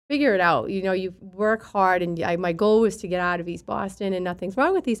figure it out. You work hard, and my goal was to get out of East Boston, and nothing's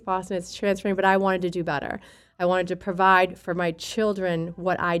wrong with East Boston. It's transferring, but I wanted to do better. I wanted to provide for my children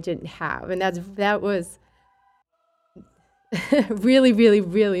what I didn't have, and that was really, really,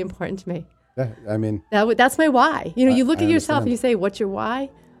 really important to me. Yeah, I mean, that's my why. You look at yourself understand. and you say, "What's your why?"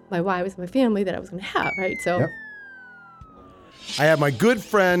 My why was my family that I was going to have, right? So. Yep. I have my good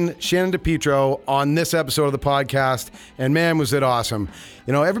friend Shannon DiPietro on this episode of the podcast, and man, was it awesome.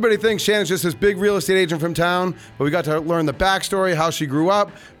 Everybody thinks Shannon's just this big real estate agent from town, but we got to learn the backstory, how she grew up,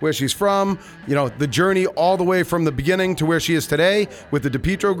 where she's from, the journey all the way from the beginning to where she is today with the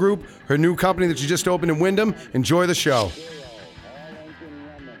DiPietro Group, her new company that she just opened in Wyndham. Enjoy the show.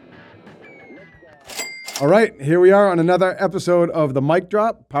 All right, here we are on another episode of The Mic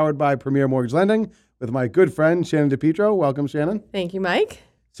Drop, powered by Premier Mortgage Lending, with my good friend, Shannon DiPietro. Welcome, Shannon. Thank you, Mike.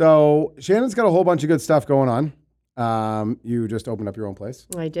 So Shannon's got a whole bunch of good stuff going on. You just opened up your own place.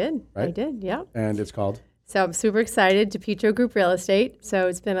 I did. Right? I did, yeah. And it's called? So I'm super excited, DiPietro Group Real Estate. So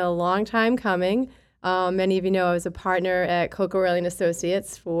it's been a long time coming. Many of you know I was a partner at Coco Rowley &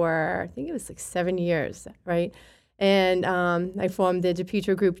 Associates for, I think it was like 7 years, right? And I formed the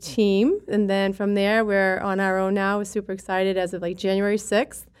DiPietro Group team. And then from there, we're on our own now. We're super excited as of like January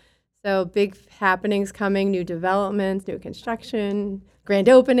 6th. So big happenings coming, new developments, new construction, grand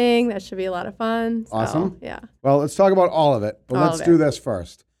opening. That should be a lot of fun. Awesome. So, yeah. Well, let's talk about all of it, but All let's of do it. this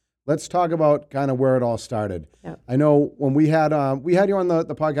first. Let's talk about kind of where it all started. Yep. I know when we had you on the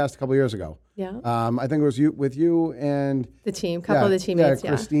podcast a couple years ago. Yeah. I think it was with you and The team, couple of the teammates, yeah.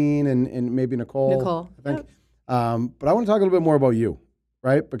 Christine and maybe Nicole. I think. Yep. But I want to talk a little bit more about you,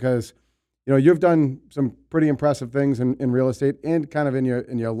 right? Because you've done some pretty impressive things in real estate and kind of in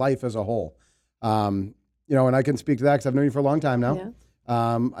your life as a whole. And I can speak to that because I've known you for a long time now.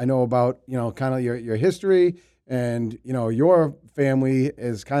 Yeah. I know about kind of your history, and your family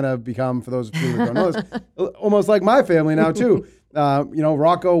has kind of become, for those of you who don't know this, almost like my family now too.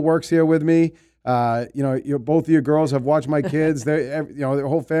 Rocco works here with me. Both of your girls have watched my kids. Their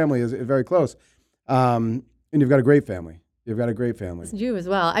whole family is very close. And you've got a great family. You've got a great family. You as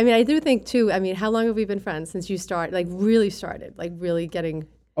well. I mean, I do think too, how long have we been friends since you really getting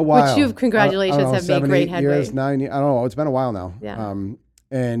a while. Which you've, congratulations, I don't know, have 7, made great 8 headway. years, 9 years. I don't know. It's been a while now. Yeah.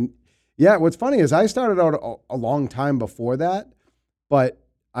 And yeah, what's funny is I started out a long time before that, but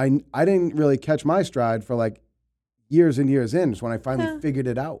I didn't really catch my stride for like years and years in, just when I finally figured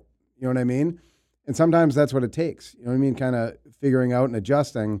it out. You know what I mean? And sometimes that's what it takes. You know what I mean? Kind of figuring out and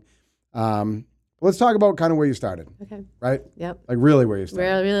adjusting. Let's talk about kind of where you started. Okay. Right? Yep. Like really where you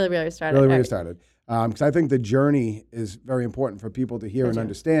started. Really started. Really where you started. Because I think the journey is very important for people to hear and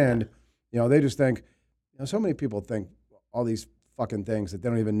understand. Yeah. They just think, so many people think all these fucking things that they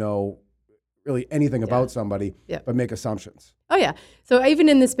don't even know really anything about somebody, but make assumptions. Oh, yeah. So even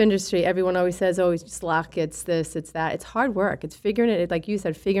in this industry, everyone always says, oh, it's just luck, it's this, it's that. It's hard work. It's figuring it, like you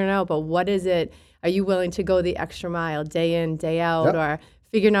said, figuring out, but what is it? Are you willing to go the extra mile day in, day out, or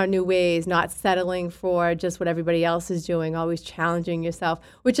figuring out new ways, not settling for just what everybody else is doing, always challenging yourself,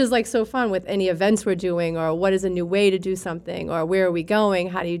 which is like so fun with any events we're doing, or what is a new way to do something, or where are we going,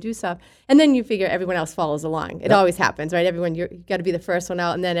 how do you do stuff? And then you figure everyone else follows along. It always happens, right? You got to be the first one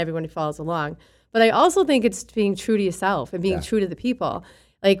out, and then everyone follows along. But I also think it's being true to yourself and being true to the people.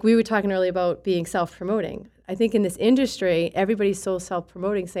 Like we were talking earlier about being self-promoting. I think in this industry, everybody's so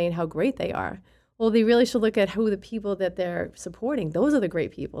self-promoting, saying how great they are. Well, they really should look at who the people that they're supporting. Those are the great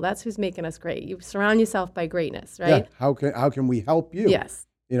people. That's who's making us great. You surround yourself by greatness, right? Yeah. How can we help you? Yes.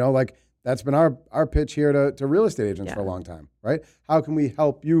 Like that's been our pitch here to real estate agents for a long time, right? How can we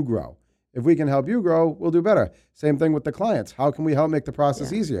help you grow? If we can help you grow, we'll do better. Same thing with the clients. How can we help make the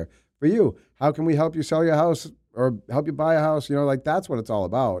process easier for you? How can we help you sell your house or help you buy a house? Like that's what it's all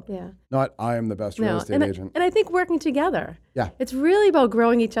about. Yeah. Not I am the best real estate agent. And I think working together. Yeah. It's really about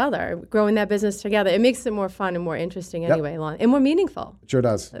growing each other, growing that business together. It makes it more fun and more interesting anyway, and more meaningful. It sure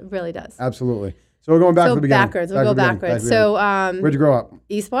does. It really does. Absolutely. So we're going back to the beginning. We'll go backwards. So where'd you grow up?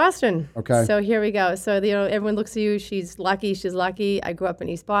 East Boston. Okay. So here we go. So everyone looks at you. She's lucky. I grew up in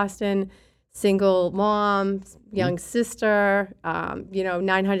East Boston. Single mom, young sister,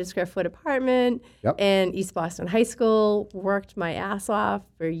 900 square foot apartment in East Boston High School. Worked my ass off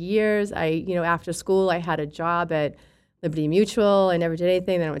for years. After school, I had a job at Liberty Mutual. I never did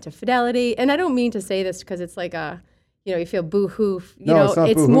anything. Then I went to Fidelity. And I don't mean to say this because it's like you feel boo-hoo. It's not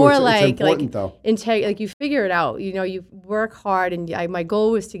it's boo-hoo. more it's important, though. Like you figure it out. You work hard, and my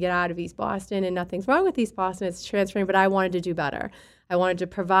goal was to get out of East Boston, and nothing's wrong with East Boston. It's transferring, but I wanted to do better. I wanted to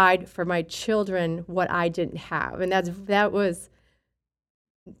provide for my children what I didn't have, and that was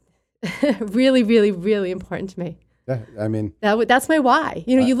really, really, really important to me. Yeah, I mean, that's my why.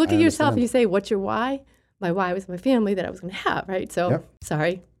 You know, you look I at yourself understand. and you say, what's your why? My why was my family that I was going to have, right? So, Yep.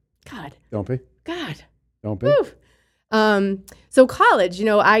 sorry. God. Don't be. Whew. So college, you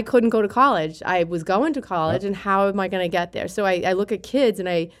know, I couldn't go to college. I was going to college, and how am I going to get there? So I look at kids,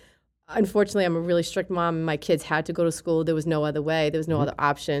 and unfortunately, I'm a really strict mom, and my kids had to go to school. There was no other way. There was no other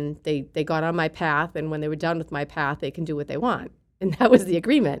option. They got on my path, and when they were done with my path, they can do what they want. And that was the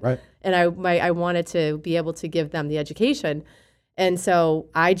agreement. Right. And I wanted to be able to give them the education. And so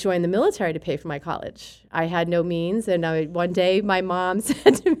I joined the military to pay for my college. I had no means. And one day my mom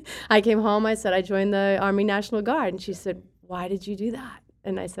said to me, I came home, I said, I joined the Army National Guard. And she said, why did you do that?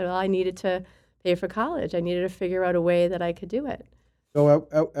 And I said, well, I needed to pay for college. I needed to figure out a way that I could do it. So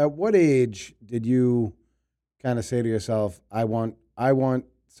at what age did you kind of say to yourself, I want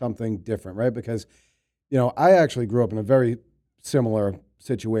something different, right? Because, you know, I actually grew up in a very similar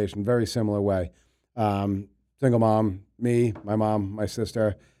situation, very similar way. Single mom, me, my mom, my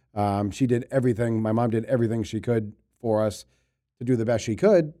sister. She did everything. My mom did everything she could for us to do the best she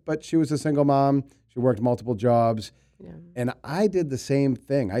could, but she was a single mom. She worked multiple jobs. Yeah. And I did the same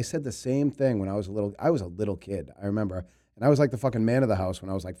thing. I said the same thing when I was a little kid, I remember. And I was like the fucking man of the house when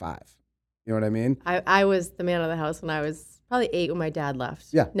I was like 5. You know what I mean? I was the man of the house when I was probably 8 when my dad left.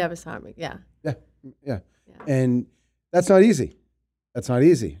 Yeah. Never saw me. Yeah. Yeah. And that's not easy. That's not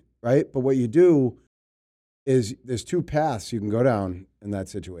easy, right? But what you do is there's 2 paths you can go down in that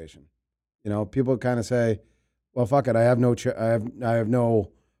situation. You know, people kind of say, well, fuck it. I have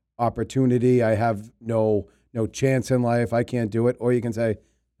no opportunity. I have no chance in life. I can't do it. Or you can say,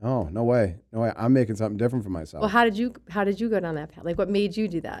 oh, no way. I'm making something different for myself. Well, how did you go down that path? Like, what made you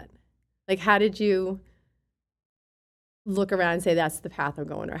do that? Like, how did you look around and say, that's the path I'm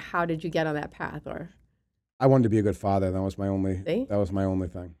going? Or how did you get on that path? Or I wanted to be a good father. That was my only thing. You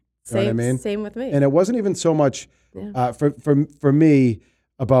know what I mean? Same with me. And it wasn't even so much for me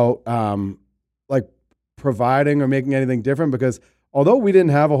about like providing or making anything different, because although we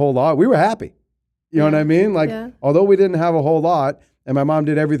didn't have a whole lot, we were happy. You know what I mean? Like, although we didn't have a whole lot, and my mom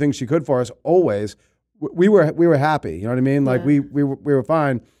did everything she could for us always, we were happy. You know what I mean? Like we were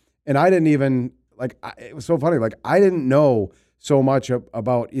fine. And I didn't even it was so funny. Like, I didn't know so much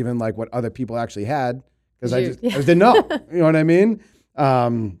about even like what other people actually had, because I just didn't know. You know what I mean?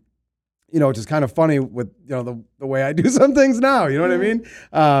 You know, which is kind of funny with, you know, the way I do some things now, you know what I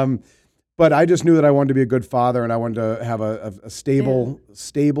mean? But I just knew that I wanted to be a good father, and I wanted to have a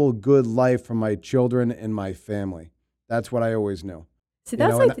stable, good life for my children and my family. That's what I always knew. See,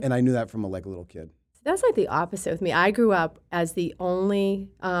 that's and I knew that from a little kid. That's like the opposite with me. I grew up as the only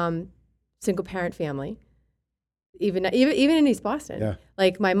single parent family, even in East Boston. Yeah.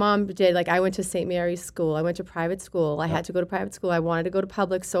 Like, my mom did, like, I went to St. Mary's school. I went to private school. I had to go to private school. I wanted to go to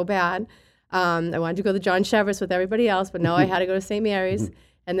public so bad. I wanted to go to John Cheverus with everybody else, but no, I had to go to St. Mary's.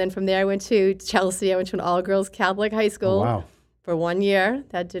 And then from there, I went to Chelsea. I went to an all-girls Catholic high school. Oh, wow. For 1 year.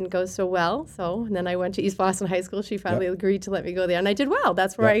 That didn't go so well. And then I went to East Boston High School. She finally agreed to let me go there, and I did well.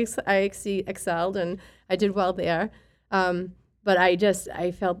 That's where I excelled, and I did well there. But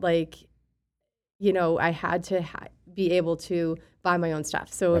I felt like, you know, I had to be able to buy my own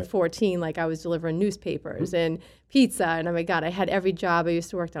stuff. So at 14, like, I was delivering newspapers and pizza, and oh my God, I had every job. I used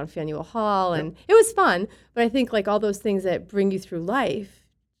to work down Faneuil Hall, and it was fun. But I think, like, all those things that bring you through life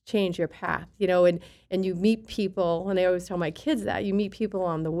change your path, you know, and you meet people, and I always tell my kids that you meet people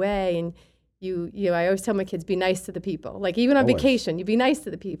on the way, and I always tell my kids, be nice to the people. Like, even on vacation, you be nice to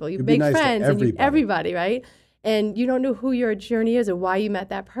the people. You make friends, and everybody, right? And you don't know who your journey is or why you met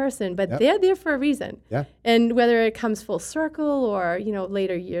that person, but they're there for a reason. Yeah. And whether it comes full circle or, you know,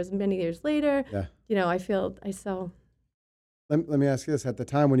 many years later, you know, I so. Let me ask you this. At the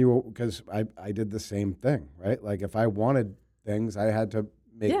time when you were, because I did the same thing, right? Like, if I wanted things, I had to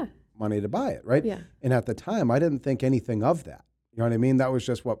make money to buy it, right? Yeah. And at the time, I didn't think anything of that. You know what I mean? That was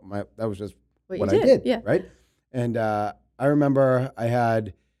just what I did, right? And I remember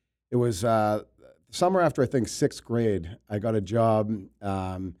it was summer after, I think, 6th grade, I got a job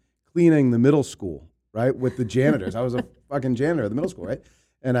cleaning the middle school, right, with the janitors. I was a fucking janitor at the middle school, right?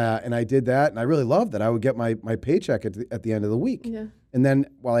 And I did that, and I really loved it. I would get my paycheck at the end of the week. Yeah. And then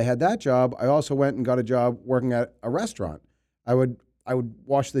while I had that job, I also went and got a job working at a restaurant. I would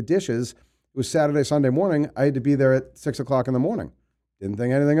wash the dishes. It was Saturday, Sunday morning. I had to be there at 6 o'clock in the morning. Didn't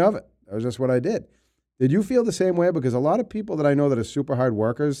think anything of it. That was just what I did. Did you feel the same way? Because a lot of people that I know that are super hard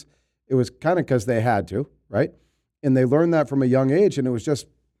workers, it was kind of because they had to, right? And they learned that from a young age, and it was just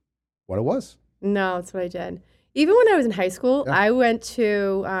what it was. No, that's what I did. Even when I was in high school, Yeah. I went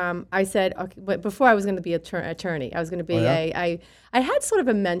to, I said, okay, but before I was going to be an attorney, I was going to be I had sort of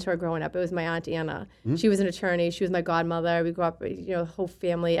a mentor growing up. It was my Aunt Anna. She was an attorney. She was my godmother. We grew up, the whole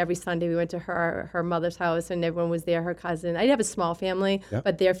family. Every Sunday we went to her mother's house and everyone was there, her cousin. I did have a small family,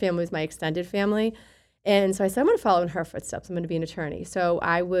 but their family was my extended family. And so I said, I'm going to follow in her footsteps. I'm going to be an attorney. So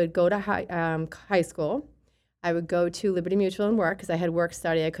I would go to high school. I would go to Liberty Mutual and work because I had work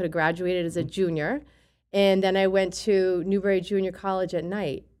study. I could have graduated as a junior. And then I went to Newbury Junior College at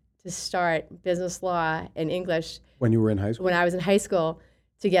night to start business law and English. When you were in high school? When I was in high school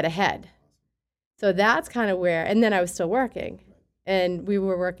to get ahead. So that's kind of where, and then I was still working. And we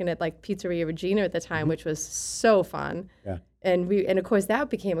were working at like Pizzeria Regina at the time, which was so fun. Yeah. And of course that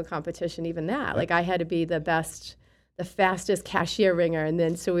became a competition, even that. Yep. Like I had to be the fastest cashier ringer. And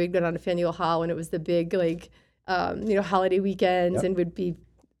then so we'd go down to Faneuil Hall when it was the big holiday weekends and would be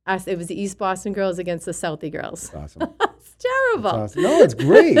us. It was the East Boston girls against the Southie girls. That's awesome. It's terrible. That's awesome. No, it's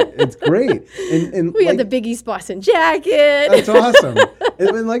great. It's great. And we had the big East Boston jacket. That's awesome.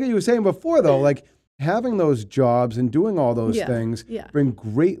 And like you were saying before, though, like having those jobs and doing all those things bring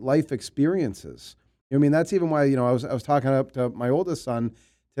great life experiences. I mean, that's even why, I was talking up to my oldest son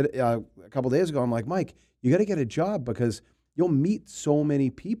today, a couple of days ago. I'm like, Mike, you got to get a job because you'll meet so many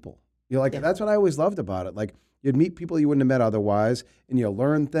people. That's what I always loved about it. Like, you'd meet people you wouldn't have met otherwise, and you'll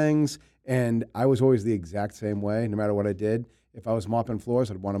learn things. And I was always the exact same way, no matter what I did. If I was mopping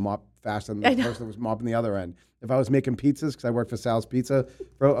floors, I'd want to mop faster than the person that was mopping the other end. If I was making pizzas, because I worked for Sal's Pizza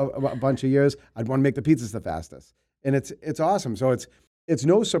for a bunch of years, I'd want to make the pizzas the fastest. And it's awesome. So it's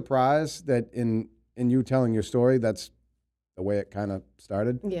no surprise that in you telling your story, that's the way it kind of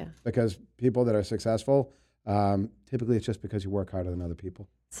started. Yeah. Because people that are successful, typically it's just because you work harder than other people.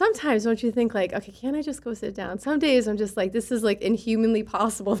 Sometimes don't you think like, okay, can't I just go sit down? Some days I'm just like, this is like inhumanly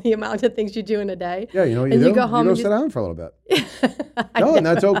possible, the amount of things you do in a day. Yeah, you know what you go home and sit down for a little bit. No, and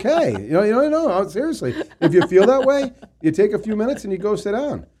that's okay. No, seriously. If you feel that way, you take a few minutes and you go sit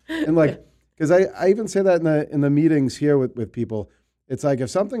down. And like, because I even say that in the meetings here with people, it's like if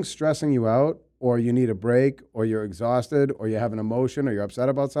something's stressing you out or you need a break or you're exhausted or you have an emotion or you're upset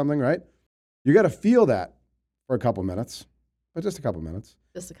about something, right? You got to feel that for a couple minutes, but just a couple minutes.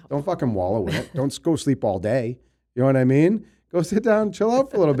 Just a couple. Don't fucking wallow in it. Don't go sleep all day. You know what I mean? Go sit down, chill out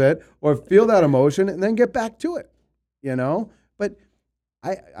for a little bit, or feel that emotion, and then get back to it. But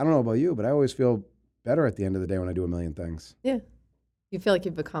I don't know about you, but I always feel better at the end of the day when I do a million things. Yeah, you feel like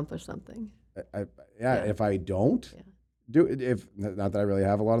you've accomplished something. If I don't do it, if not that I really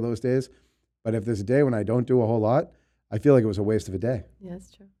have a lot of those days, but if there's a day when I don't do a whole lot, I feel like it was a waste of a day. Yeah, that's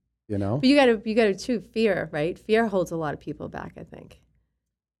true. But you gotta too fear, right? Fear holds a lot of people back, I think.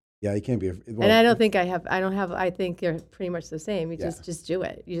 Yeah, you can't be. And I don't think I think you're pretty much the same. You just do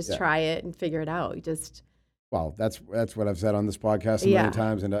it. You just try it and figure it out. You just. Well, that's what I've said on this podcast a million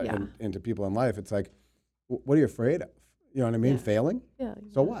times and to people in life. It's like, what are you afraid of? You know what I mean? Failing? Yeah.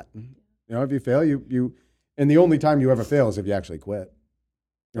 So what? If you fail, you and the only time you ever fail is if you actually quit.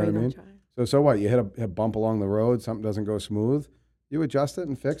 You know what I mean? Try. So what? You hit a bump along the road, something doesn't go smooth, you adjust it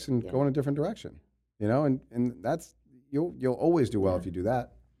and fix and go in a different direction. And that's you'll always do well if you do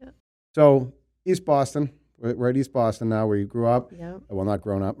that. So East Boston, we're at East Boston now, where you grew up. Yeah. Well, not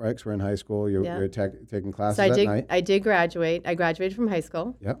grown up, right? Because we're in high school. You're taking classes at night. I did graduate. I graduated from high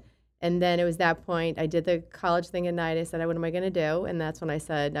school. Yep. And then it was that point, I did the college thing at night. I said, what am I going to do? And that's when I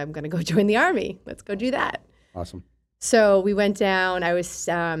said, I'm going to go join the Army. Let's go do that. Awesome. So we went down. I was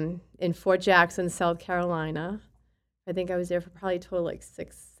in Fort Jackson, South Carolina. I think I was there for probably a total like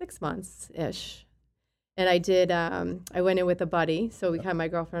six months-ish. And I did, I went in with a buddy. So my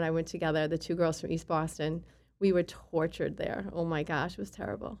girlfriend and I went together, the two girls from East Boston. We were tortured there. Oh my gosh, it was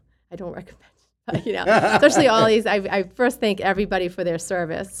terrible. I don't recommend it. Especially all these, I first thank everybody for their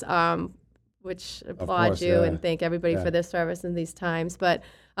service, which applaud you and thank everybody for their service in these times. But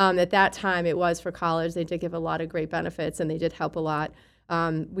at that time, it was for college. They did give a lot of great benefits and they did help a lot.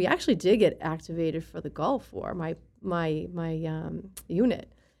 We actually did get activated for the Gulf War, my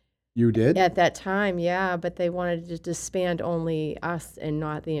unit. You did? At that time, yeah, but they wanted to disband only us and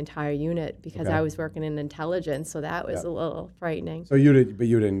not the entire unit because I was working in intelligence, so that was a little frightening. So you did, but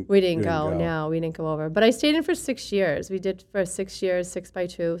you didn't. We didn't go. No, we didn't go over. But I stayed in for 6 years. We did for 6 years,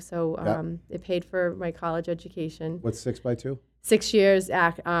 6x2. So it paid for my college education. What's 6x2? 6 years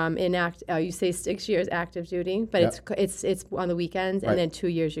you say 6 years active duty, but it's on the weekends, and then 2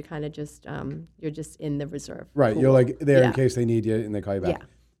 years you kind of just you're just in the reserve. Right, pool. you're like there in case they need you and they call you back. Yeah.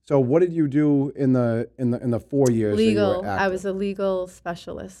 So what did you do in the 4 years? That you Legal. were I active? was a legal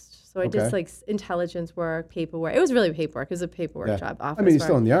specialist. So I Okay. did like intelligence work, paperwork. It was really paperwork. It was a paperwork job. I Office mean, you're work.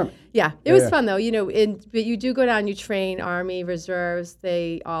 still in the Army. Yeah, it was fun though. But you do go down. You train Army Reserves.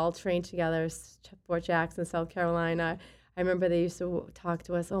 They all train together. Fort Jackson, South Carolina. I remember they used to talk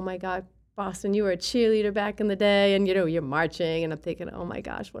to us. Oh my God, Boston, you were a cheerleader back in the day, and you're marching. And I'm thinking, oh my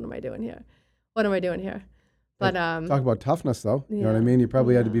gosh, what am I doing here? What am I doing here? But Talk about toughness, though. You know what I mean? You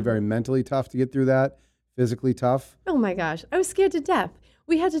probably had to be very mentally tough to get through that, physically tough. oh my gosh, I was scared to death.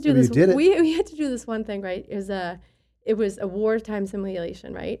 We had to do Yeah, this. you did it. We had to do this one thing, right? It was a wartime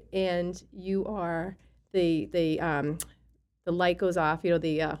simulation, right? And you are the light goes off.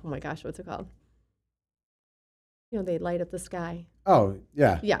 Oh my gosh, what's it called? They light up the sky. Oh,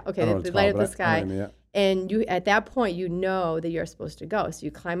 yeah. Yeah, okay, I don't know what they it's light called, up the but I know sky. what you mean, yeah. And you, at that point, you know that you're supposed to go. So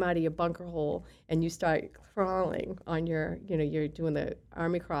you climb out of your bunker hole and you start crawling on you're doing the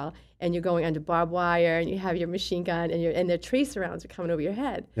Army crawl, and you're going under barbed wire, and you have your machine gun, and the tracer rounds are coming over your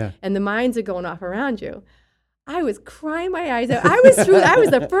head. Yeah. And the mines are going off around you. I was crying my eyes out. I was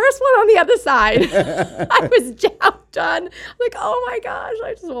the first one on the other side. I was done. Like, oh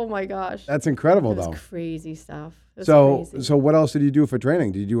my gosh. That's incredible, It was though. crazy stuff. It was So, crazy. so what else did you do for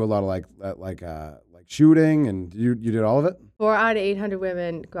training? Did you do a lot of like shooting, and you did all of it? 4 out of 800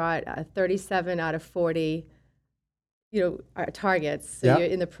 women got 37 out of 40, targets. So Yeah. you're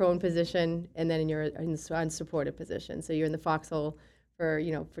in the prone position, and then you're in the unsupported position. So you're in the foxhole for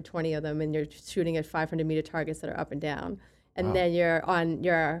 20 of them, and you're shooting at 500-meter targets that are up and down. And then you're on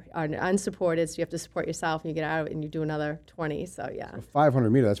unsupported, so you have to support yourself, and you get out and you do another 20. So yeah, 500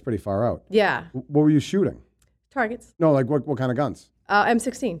 meter. That's pretty far out. yeah, What were you shooting? targets. No, like what kind of guns?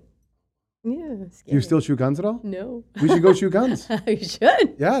 M16. Yeah, Do scary. you still shoot guns at all? No. We should go shoot guns. You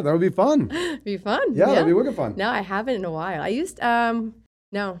should. Yeah, that would be fun. Be fun. Yeah, that'd be wicked fun. No, I haven't in a while. I used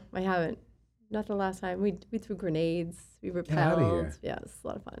no, I haven't. Not the last time. We threw grenades. We outta repelled. here. Yeah, it's a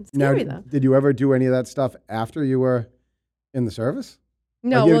lot of fun. Now, Scary though. did you ever do any of that stuff after you were in the service?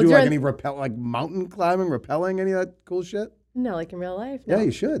 No, Like, you ever well, do like during, any mountain climbing, rappelling, any of that cool shit? no, like in real life. No. Yeah,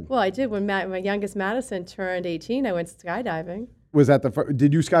 you should. Well, I did when my youngest Madison turned 18. I went skydiving. Was that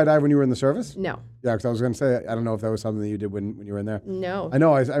did you skydive when you were in the service? No, Yeah, because I was going to say, I don't know if that was something that you did when you were in there. no. I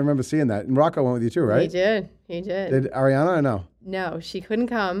know, I remember seeing that. And Rocco went with you too, right? He did. He did. Did Ariana or no? No, she couldn't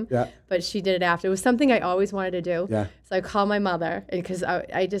come. Yeah. But she did it after. It was something I always wanted to do. Yeah. So I called my mother, and because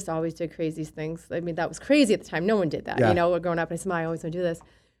I just always did crazy things. I mean, that was crazy at the time. No one did that. Yeah. Growing up, I said, I always want to do this.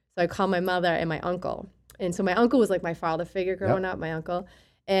 So I called my mother and my uncle. And so my uncle was like my father figure growing up, my uncle.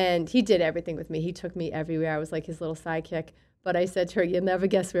 And he did everything with me. He took me everywhere. I was like his little sidekick. But I said to her, you'll never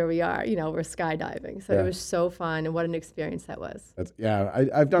guess where we are. We're skydiving. So Yeah. it was so fun, and what an experience that was.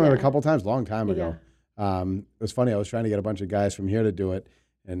 I've done it a couple times, long time ago. Yeah. It was funny. I was trying to get a bunch of guys from here to do it,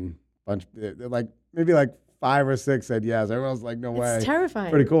 and maybe 5 or 6 said yes. Everyone was like, no way. It's terrifying.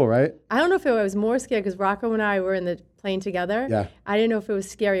 Pretty cool, right? I don't know if I was more scared because Rocco and I were in the plane together. Yeah. I didn't know if it was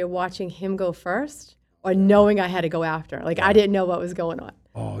scarier watching him go first or knowing I had to go after. I didn't know what was going on.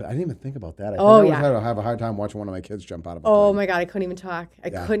 Oh, I didn't even think about that. I Oh, think I yeah. always have a hard time watching one of my kids jump out of a Oh plane. my God, I couldn't even talk. I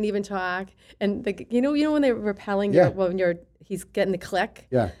Yeah. couldn't even talk. And when they're rappelling, Yeah. he's getting the click.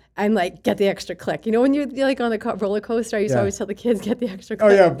 Yeah. I'm like, get the extra click. When you're like on the roller coaster, I used to always tell the kids, get the extra Oh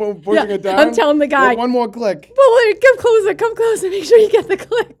click. yeah, pushing it down. I'm telling the guy, One more click. come closer, make sure you get the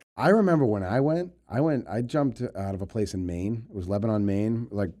click. I remember when I jumped out of a place in Maine. It was Lebanon, Maine,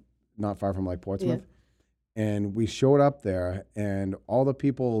 not far from Portsmouth. And we showed up there, and all the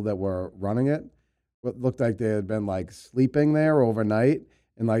people that were running it looked like they had been sleeping there overnight,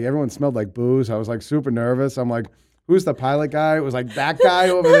 and everyone smelled like booze. I was super nervous. I'm like, who's the pilot guy? It was that guy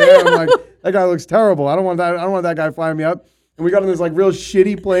over there. I'm like, that guy looks terrible. I don't want that guy flying me up. And we got in this real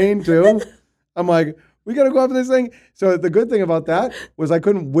shitty plane too. I'm like, we got to go up in this thing. So the good thing about that was I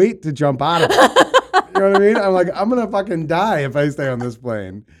couldn't wait to jump out of it. You know what I mean? I'm like, I'm going to fucking die if I stay on this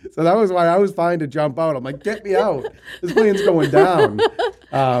plane. So that was why I was fine to jump out. I'm like, get me out. This plane's going down.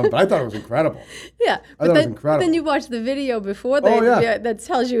 But I thought it was incredible. Yeah, I thought it was incredible. Then you watch the video before that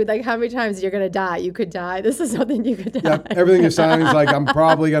tells you how many times you're gonna die. You could die. This is something you could die. Yeah, everything you're signing is I'm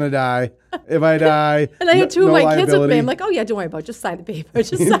probably going to die. If I die, And I had two of no my kids with me. liability. I'm like, oh yeah, don't worry about it. Just sign the paper.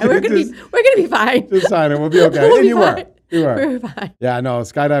 Just sign. We're gonna be fine. Just sign it. We'll be okay. We'll And be you fine. were. You were. We're fine. Yeah, no,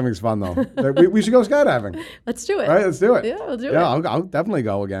 skydiving's fun though. We should go skydiving. Let's do it. All right, let's do it. Yeah, we'll do it. Yeah, I'll definitely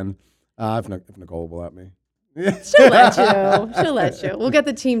go again. If Nicole will let me. She'll let you. She'll let you. We'll get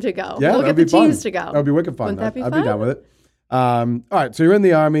the team to go. Yeah, we'll that'd get be the fun. teams to go. That would be wicked fun. Wouldn't that be I'd fun? be down with it. All right, so you're in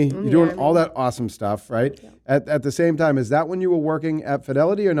the Army. You're the doing Army. all that awesome stuff, right? Yeah. At the same time, is that when you were working at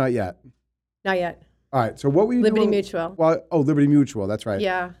Fidelity or not yet? Not yet. All right. So what were you Liberty doing? Mutual. Well, Liberty Mutual. That's right.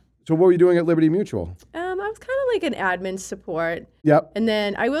 Yeah. So what were you doing at Liberty Mutual? I was kind of like an admin support. Yep. And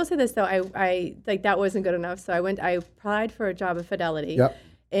then I will say this though, I like that wasn't good enough. So I applied for a job at Fidelity. Yep.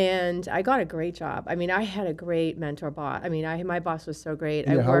 And I got a great job. I mean, I had a great mentor boss. I mean, my boss was so great.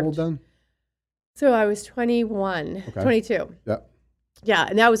 And you're how old then? So I was 21, Okay. 22. Yep. Yeah,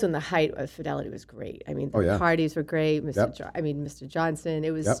 and that was when the height of Fidelity was great. I mean, the parties were great. Mr. Johnson,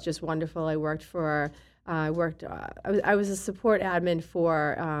 it was just wonderful. I worked for, I was a support admin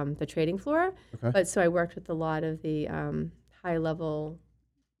for the trading floor. Okay. But so I worked with a lot of the high level,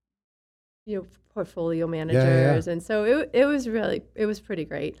 portfolio managers, and so it was pretty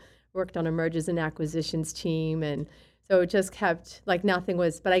great. Worked on a mergers and acquisitions team, and so it just kept nothing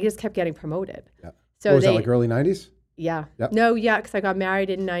was, but I just kept getting promoted. Yeah. So was that like early 90s? Yeah. Yep. No, yeah, because I got married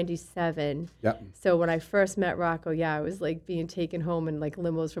in 97. Yep. So when I first met Rocco, I was like being taken home in like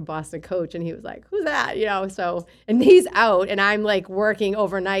limos for Boston Coach, and he was like, "Who's that?" So, and he's out, and I'm like working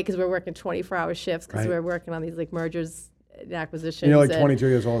overnight because we're working 24-hour shifts because we're working on these like mergers and acquisitions. And you're like 22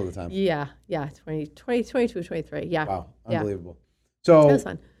 years old at the time. Yeah, 22, 23, yeah. Wow, unbelievable. Yeah. So it was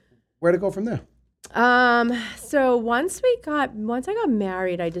fun. Where'd it go from there? So once I got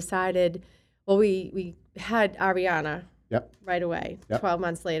married, I decided, well, we had Ariana right away. 12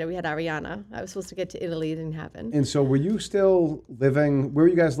 months later, we had Ariana. I was supposed to get to Italy. It didn't happen. And so were you still living, where were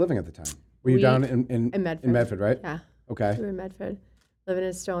you guys living at the time? Were you down in Medford? In Medford, right? Yeah. Okay. We were in Medford, living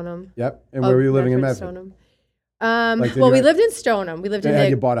in Stoneham. Yep. And where were you living in Medford? Stoneham. We lived in Stoneham. We lived in. Had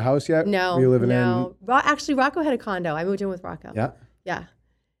you bought a house yet? No. Were you living Actually, Rocco had a condo. I moved in with Rocco. Yeah. Yeah.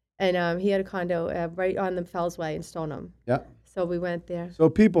 And he had a condo right on the Fellsway in Stoneham. Yeah. So we went there. So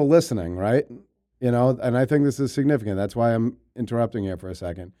people listening, right? And I think this is significant. That's why I'm interrupting here for a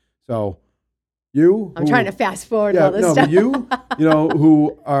second. So I'm trying to fast forward all this stuff. But you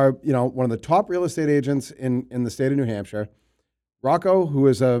who are, one of the top real estate agents in the state of New Hampshire, Rocco, who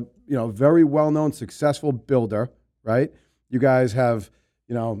is a, very well-known, successful builder, right? You guys have,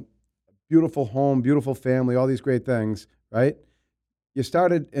 beautiful home, beautiful family, all these great things, right? You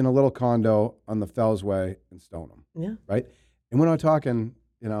started in a little condo on the Fellsway in Stoneham, right? And we're not talking,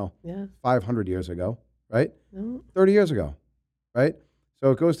 500 years ago, right? No. 30 years ago, right? So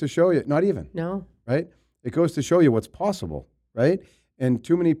it goes to show you, not even. No. Right? It goes to show you what's possible, right? And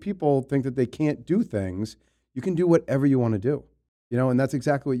too many people think that they can't do things. You can do whatever you want to do, and that's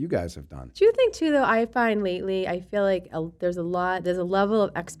exactly what you guys have done. Do you think too, though, I find lately, I feel like there's a level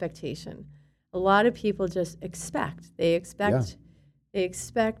of expectation. A lot of people just expect. They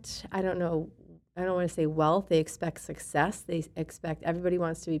expect, I don't know, I don't want to say wealth. They expect success. They expect everybody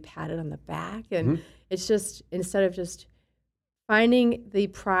wants to be patted on the back. And it's just, instead of just finding the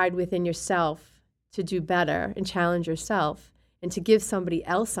pride within yourself to do better and challenge yourself and to give somebody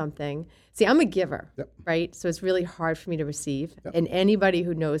else something. See, I'm a giver, right? So it's really hard for me to receive. And anybody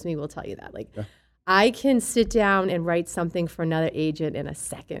who knows me will tell you that. I can sit down and write something for another agent in a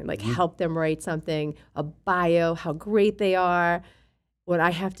second, help them write something, a bio, how great they are. When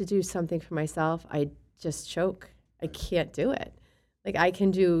I have to do something for myself, I just choke. I can't do it. I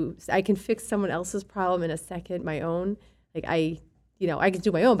can fix someone else's problem in a second, my own. I can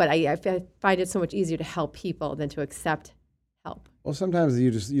do my own, but I find it so much easier to help people than to accept help. Well, sometimes you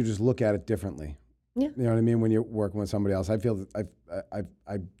just look at it differently. Yeah. You know what I mean? When you're working with somebody else, I feel that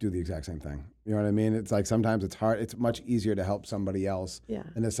I do the exact same thing. You know what I mean? It's like sometimes it's hard. It's much easier to help somebody else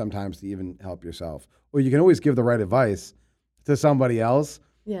than it's sometimes to even help yourself. Or you can always give the right advice to somebody else,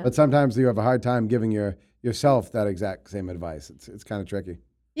 but sometimes you have a hard time giving yourself that exact same advice. It's kind of tricky.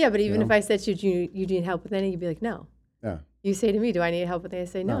 Yeah, but even if I said to you, you need help with anything, you'd be like, no. Yeah. You say to me, do I need help with anything?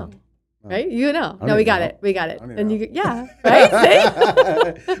 I say no. Right? No, we got it. We got it. And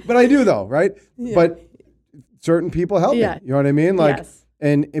right? See? But I do though, right? Yeah. But certain people help me. You know what I mean?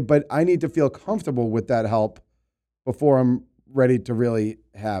 But I need to feel comfortable with that help before I'm ready to really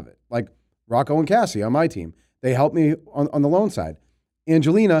have it. Like Rocco and Cassie on my team, they help me on the loan side.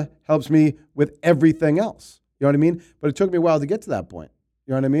 Angelina helps me with everything else. You know what I mean? But it took me a while to get to that point.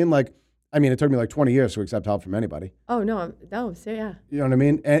 You know what I mean? It took me like 20 years to accept help from anybody. Oh, no. So, yeah. You know what I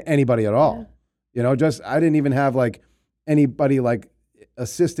mean? Anybody at all. Yeah. I didn't even have like anybody like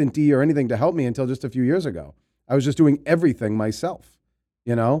assistant D or anything to help me until just a few years ago. I was just doing everything myself,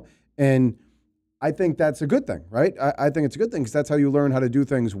 And I think that's a good thing, right? I think it's a good thing because that's how you learn how to do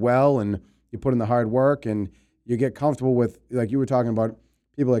things well and you put in the hard work and you get comfortable with, like you were talking about,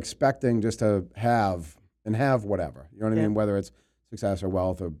 people expecting just to have whatever. You know what I mean? Whether it's success or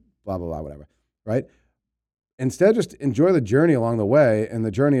wealth or blah, blah, blah, whatever, right? Instead, just enjoy the journey along the way, and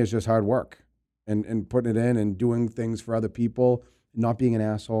the journey is just hard work and putting it in and doing things for other people not being an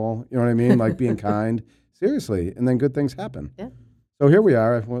asshole. You know what I mean? Like being kind. Seriously. And then good things happen. Yeah. So here we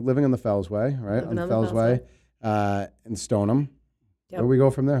are. We're living on the Fellsway, right? Living on the Fellsway in Stoneham. Yep. Where do we go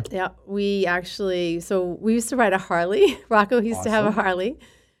from there? Yeah, we used to ride a Harley. Rocco used to have a Harley.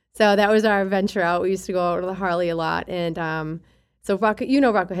 So that was our adventure out. We used to go out on the Harley a lot. And so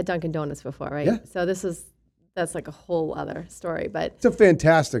Rocco had Dunkin' Donuts before, right? Yeah. So that's like a whole other story. But it's a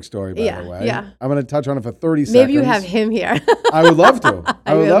fantastic story, by the way. Yeah. I'm going to touch on it for 30 seconds. Maybe you have him here. I would love to.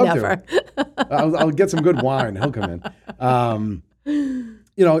 I would love never. to. I'll get some good wine. He'll come in.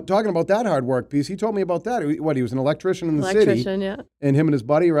 Talking about that hard work piece, he told me about that. He was an electrician in the city. Yeah. And him and his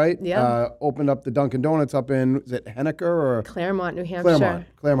buddy, right? Yeah. Opened up the Dunkin' Donuts up in, is it Henniker or? Claremont, New Hampshire.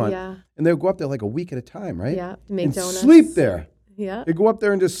 Claremont. Yeah. And they would go up there like a week at a time, right? Yeah, to make and donuts. Sleep there. Yeah. They go up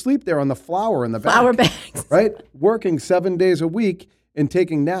there and just sleep there on the flour in the back. Flour bags. Right? Working 7 days a week and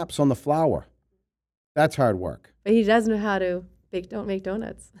taking naps on the flour. That's hard work. But he does know how to make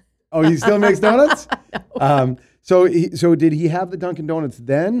donuts. Oh, he still makes donuts? No. So did he have the Dunkin' Donuts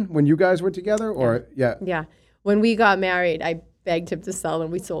then when you guys were together? Or Yeah. When we got married, I begged him to sell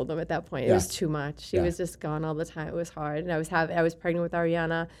them. We sold them at that point. It was too much. He was just gone all the time. It was hard. And I was pregnant with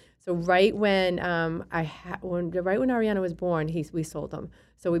Ariana. So right when Ariana was born, we sold them.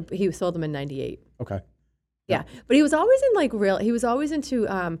 So he sold them in '98. Okay. Yeah, but he was always he was always into,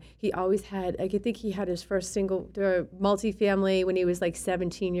 he always had, I think he had his first multifamily when he was like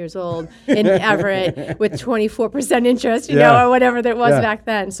 17 years old in Everett with 24% interest, you know, or whatever that was back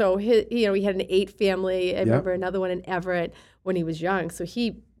then. So, he had an 8 family. I remember another one in Everett when he was young. So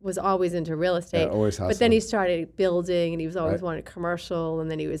he was always into real estate. Yeah, always hustling. But then he started building and he was always wanted commercial,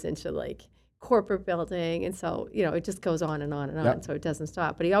 and then he was into like corporate building, and so it just goes on and on and on, so it doesn't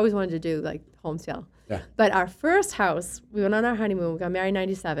stop. But he always wanted to do like home sale. Yeah. But our first house, we went on our honeymoon. We got married in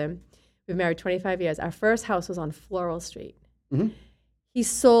 '97. We've been married 25 years. Our first house was on Floral Street. Mm-hmm. He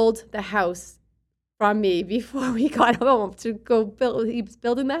sold the house from me before we got home to go build. He was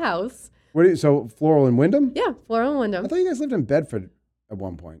building the house. So Floral in Wyndham? Yeah, Floral in Wyndham. I thought you guys lived in Bedford at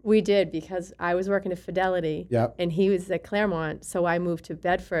one point. We did, because I was working at Fidelity, and he was at Claremont, so I moved to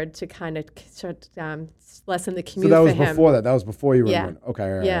Bedford to kind of lessen the commute for him. So that was before that? That was before you were in Wyndham? Okay,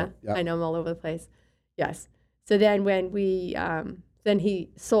 all right. Yeah, I know him all over the place. Yes. So then when then he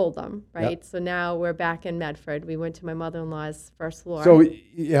sold them, right? Yep. So now we're back in Medford. We went to my mother-in-law's first floor. So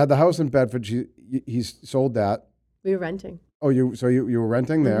you had the house in Bedford. He sold that. We were renting. Oh, you were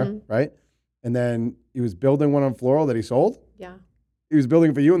renting there, right? And then he was building one on Floral that he sold? Yeah. He was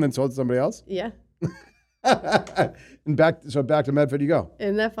building for you and then sold to somebody else? Yeah. And back to Medford you go.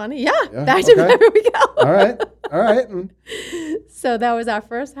 Isn't that funny? Yeah. Back to Medford we go. All right. So that was our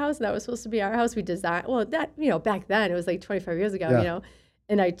first house. That was supposed to be our house. We designed, back then, it was like 25 years ago,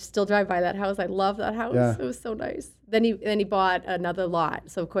 and I still drive by that house. I love that house. Yeah. It was so nice. Then he bought another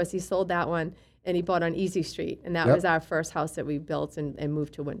lot. So of course he sold that one, and he bought on Easy Street, and that was our first house that we built and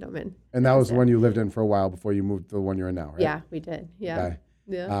moved to Wyndham. And that was the one you lived in for a while before you moved to the one you're in now, right? Yeah, we did. Yeah. Okay.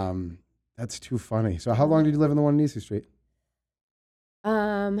 Yeah. That's too funny. So how long did you live in the one on Easy Street?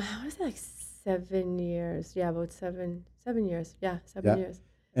 I was like 7 years. Yeah, about 7 years. Yeah, 7 years.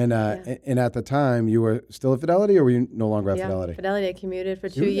 And and at the time, you were still at Fidelity, or were you no longer at Fidelity? Fidelity. I commuted for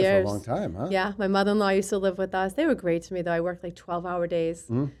 2 years. For a long time, huh? Yeah, my mother-in-law used to live with us. They were great to me, though. I worked like 12-hour days.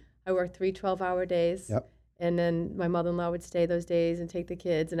 Mm-hmm. I worked 3 12-hour days. Yep. And then my mother-in-law would stay those days and take the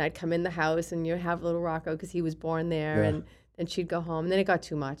kids, and I'd come in the house, and you'd have little Rocco because he was born there, and then she'd go home. And then it got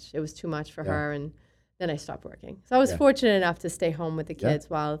too much. It was too much for her, and then I stopped working. So I was fortunate enough to stay home with the kids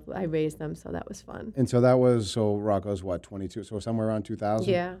while I raised them, so that was fun. And so Rocco's what, 22? So somewhere around 2000?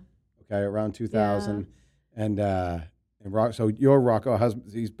 Yeah. Okay, around 2000. Yeah. And so your Rocco,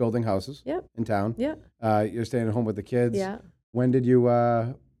 he's building houses in town. Yeah. You're staying at home with the kids. Yeah. When did you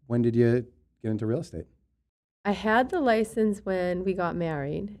get into real estate? I had the license when we got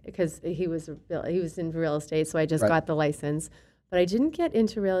married because he was in real estate, so I just got the license. But I didn't get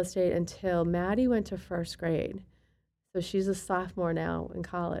into real estate until Maddie went to first grade. So she's a sophomore now in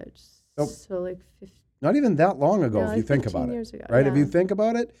college. So like 15. Not even that long ago, if you think about it. Years ago, right? If you think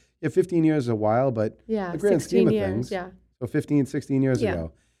about it, 15 years is a while, but the grand scheme of things. Yeah. So 15, 16 years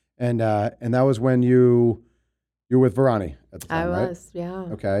ago. And that was when you were with Verani at the time, right? I was, yeah.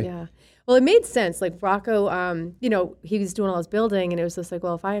 Okay. Yeah. Well, it made sense. Like Rocco, he was doing all his building, and it was just like,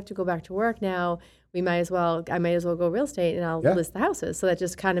 well, if I have to go back to work now, I might as well go real estate, and I'll list the houses. So that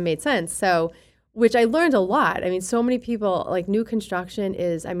just kind of made sense. So, which I learned a lot. I mean, so many people, like new construction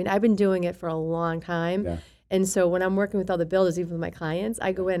is, I've been doing it for a long time. Yeah. And so when I'm working with all the builders, even with my clients,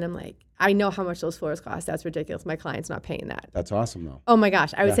 I go in, I'm like, I know how much those floors cost. That's ridiculous. My client's not paying that. That's awesome, though. Oh my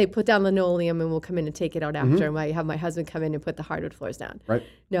gosh. I would say put down linoleum and we'll come in and take it out after. And I have my husband come in and put the hardwood floors down. Right.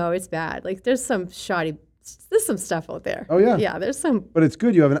 No, it's bad. Like there's some stuff out there. Oh, yeah. Yeah, there's some. But it's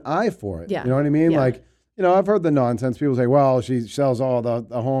good you have an eye for it. Yeah. You know what I mean? Yeah. Like, I've heard the nonsense. People say, well, she sells all the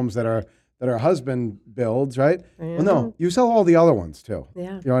homes that her husband builds, right? Well, no, you sell all the other ones too.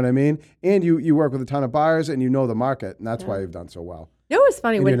 Yeah. You know what I mean? And you work with a ton of buyers and you know the market, and that's why you've done so well. No, it was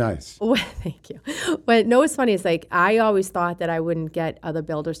funny. And you're nice. Thank you. What's funny is like I always thought that I wouldn't get other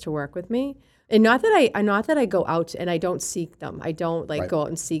builders to work with me. And not that I go out and I don't seek them. I don't go out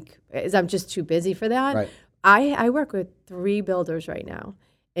and seek, as I'm just too busy for that. Right. I work with 3 builders right now.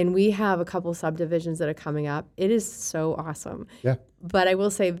 And we have a couple subdivisions that are coming up. It is so awesome. Yeah. But I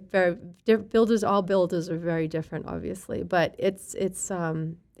will say, all builders are very different, obviously. But it's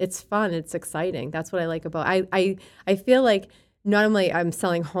fun. It's exciting. That's what I like about. I feel like not only I'm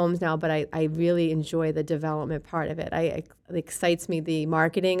selling homes now, but I really enjoy the development part of it. It excites me, the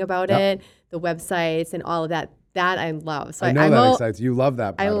marketing about it, the websites, and all of that. That I love. So I know that excites you. Love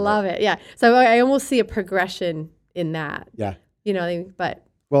that part. I love it. Yeah. So I almost see a progression in that. Yeah. But.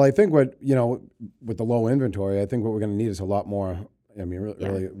 Well, I think with the low inventory, I think what we're going to need is a lot more. I mean,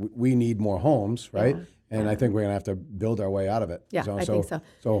 really, we need more homes, right? Yeah. And I think we're going to have to build our way out of it. Yeah, I think so.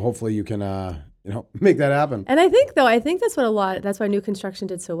 So hopefully you can, make that happen. And I think that's why new construction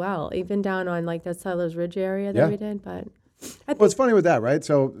did so well, even down on like that Settlers Ridge area that we did. But it's funny with that, right?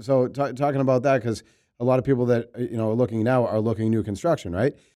 So talking about that, because a lot of people that are looking now are looking new construction,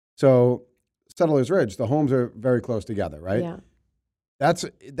 right? So Settlers Ridge, the homes are very close together, right? Yeah. That's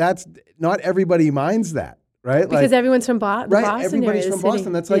not everybody minds that, right? Because everyone's from Boston. Right, everybody's from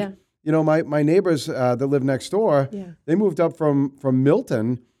Boston. That's like, my neighbors that live next door, they moved up from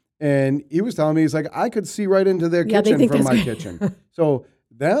Milton, and he was telling me, he's like, I could see right into their kitchen from my kitchen. So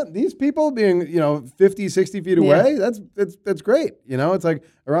these people being, 50, 60 feet away, that's great. It's like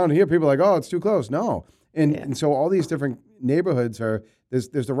around here, people are like, oh, it's too close. No. And so all these different neighborhoods there's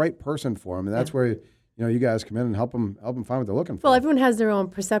the right person for them. And that's where you guys come in and help them find what they're looking for. Well, everyone has their own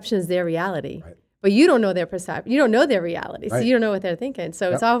perceptions, their reality. Right. But you don't know their perception. You don't know their reality, so you don't know what they're thinking.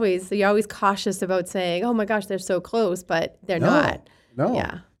 So you're always cautious about saying, "Oh my gosh, they're so close," but they're not. No.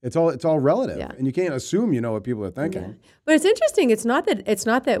 Yeah. It's all relative, and you can't assume you know what people are thinking. Yeah. But it's interesting. It's not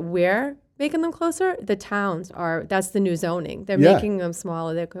that we're making them closer. The towns are. That's the new zoning. They're making them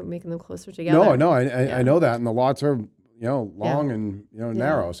smaller. They're making them closer together. No. I know that, and the lots are long and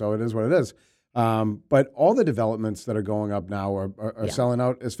narrow. So it is what it is. But all the developments that are going up now are selling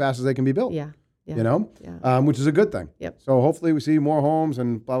out as fast as they can be built. Yeah. Which is a good thing. Yep. So hopefully we see more homes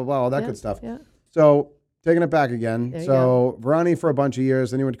and blah, blah, blah, all that good stuff. Yeah. So taking it back again. So Verani for a bunch of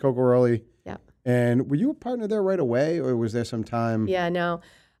years, then you went to Coco Early. Yeah. And were you a partner there right away, or was there some time? Yeah, no.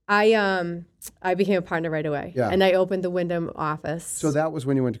 I became a partner right away. Yeah. And I opened the Wyndham office. So that was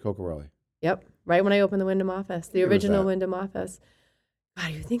when you went to Coco Early? Yep. Right when I opened the Wyndham office, the original Wyndham office.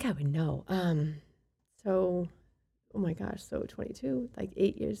 God, you think I would know? Oh my gosh, so 22, like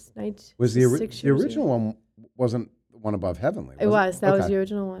 8 years, 9, was 6 the original one wasn't one above Heavenly? It was. That was the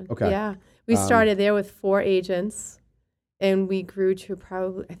original one. Okay. Yeah. We started there with 4 agents, and we grew to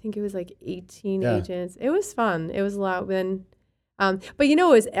probably, I think it was like 18 agents. It was fun. It was a lot. But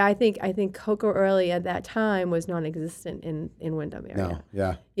I think Coco Early at that time was non-existent in Wyndham area.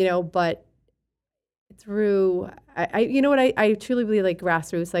 No. Yeah. But through, I truly believe like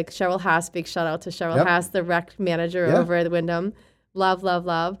grassroots, like Cheryl Haas, big shout out to Cheryl Haas, the rec manager over at Wyndham. Love.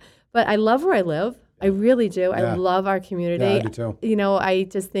 But I love where I live. I really do. Yeah. I love our community. Yeah, I do too. I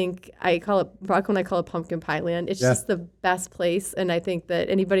just think I call it pumpkin pie land. It's just the best place. And I think that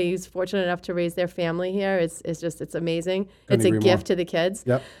anybody who's fortunate enough to raise their family here, it's amazing. It's a gift to the kids.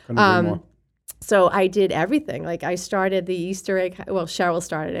 Yep. Couldn't agree more. So I did everything. Like I started the Easter egg. Well, Cheryl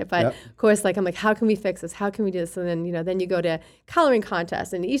started it, but of course, I'm like, how can we fix this? How can we do this? And then, then you go to coloring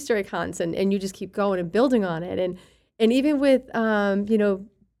contests and Easter egg hunts, and you just keep going and building on it. And even with,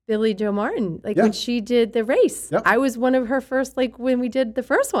 Billy Joe Martin, when she did the race, I was one of her first, when we did the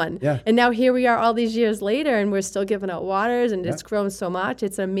first one. Yeah. And now here we are all these years later, and we're still giving out waters, and it's grown so much.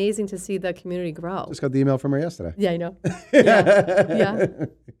 It's amazing to see the community grow. Just got the email from her yesterday. Yeah, I know. Yeah.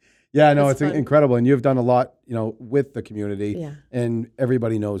 Yeah, no, it's incredible, and you've done a lot, with the community, and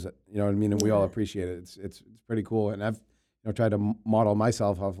everybody knows it. You know what I mean? And we all appreciate it. It's pretty cool, and I've tried to model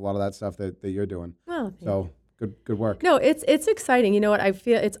myself off a lot of that stuff that you're doing. Well, so good work. No, it's exciting. You know what? I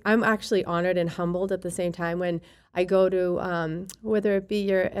feel I'm actually honored and humbled at the same time when I go to whether it be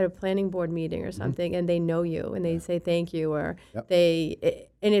you're at a planning board meeting or something, and they know you and they say thank you, or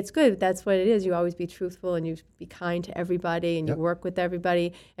and it's good. That's what it is. You always be truthful and you be kind to everybody and you work with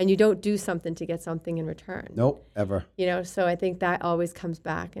everybody and you don't do something to get something in return. Nope, ever. You know, so I think that always comes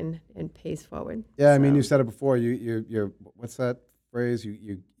back and pays forward. Yeah, so. I mean, you said it before. You're what's that phrase?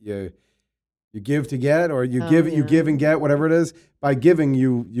 You give to get, or you give and get, whatever it is. By giving,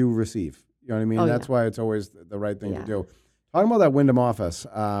 you receive. You know what I mean? That's why it's always the right thing to do. Talking about that Wyndham office,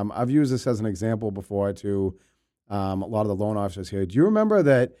 I've used this as an example before to a lot of the loan officers here. Do you remember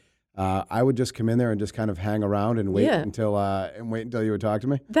that I would just come in there and just kind of hang around and wait until you would talk to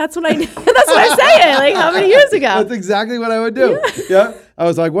me? That's what I that's what I'm saying. Like, how many years ago? That's exactly what I would do. Yeah. I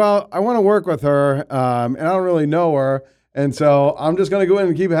was like, well, I want to work with her, and I don't really know her. And so I'm just going to go in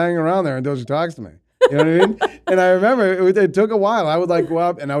and keep hanging around there until she talks to me. You know what I mean? And I remember it took a while. I would like go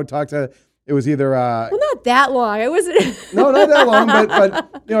up and I would talk to, it was either... well, not that long. It wasn't... No, not that long,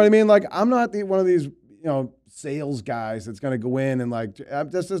 but you know what I mean? Like, I'm not one of these, sales guys that's going to go in and like,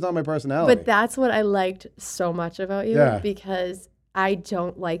 that's just not my personality. But that's what I liked so much about you because I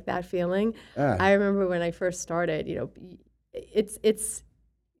don't like that feeling. Yeah. I remember when I first started, it's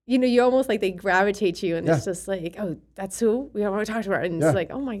you almost like they gravitate to you, and it's just like, oh, that's who we want to talk to her, and it's like,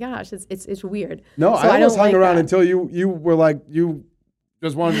 oh my gosh, it's weird. No, so I almost hung around that. until you were like, you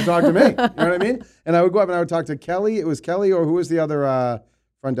just wanted to talk to me. You know what I mean? And I would go up and I would talk to Kelly. It was Kelly, or who was the other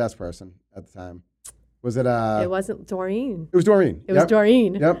front desk person at the time? Was it? It wasn't Doreen. It was Doreen. It was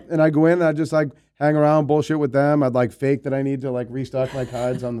Doreen. Yep. And I'd go in and I'd just like hang around, bullshit with them. I'd like fake that I need to like restock my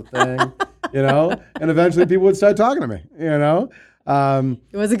cards on the thing, and eventually people would start talking to me,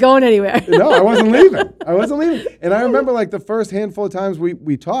 It wasn't going anywhere. No, I wasn't leaving. And I remember like the first handful of times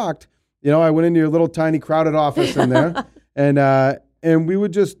we talked, I went into your little tiny crowded office in there and we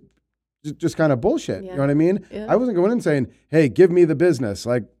would just kind of bullshit. You know what I mean? Yeah. I wasn't going in saying, hey, give me the business.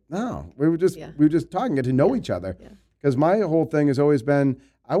 Like, no, we were just talking, get to know each other. Because my whole thing has always been,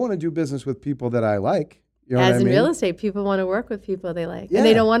 I want to do business with people that I like. You know As in real estate, people want to work with people they like. Yeah. And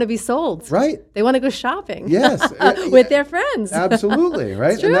they don't want to be sold. Right. They want to go shopping. Yes. with their friends. Absolutely.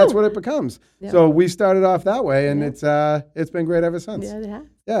 Right. And that's what it becomes. Yeah. So we started off that way, and it's been great ever since. Yeah, it has.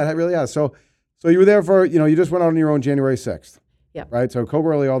 Yeah, it really has. So you were there for, you just went out on your own January 6th. Yeah. Right. So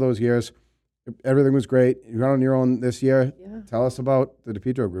Coburley all those years. Everything was great. You went on your own this year. Yeah. Tell us about the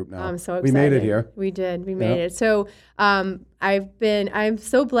DiPietro group now. I'm so excited. We made it here. We did. We made it. So I'm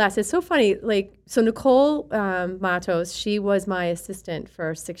so blessed. It's so funny. So Nicole Matos, she was my assistant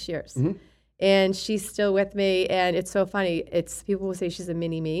for 6 years. Mm-hmm. And she's still with me. And it's so funny. People will say she's a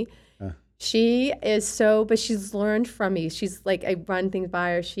mini me. She is but she's learned from me. She's like, I run things by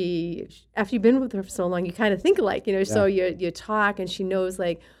her. After you've been with her for so long, you kind of think alike, so you talk, and she knows,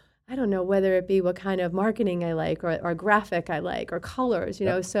 like, I don't know, whether it be what kind of marketing I like or graphic I like or colors,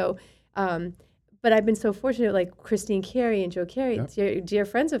 So, but I've been so fortunate, like Christine Carey and Joe Carey, dear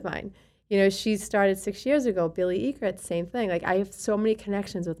friends of mine. She started 6 years ago. Billy Egret, same thing. Like, I have so many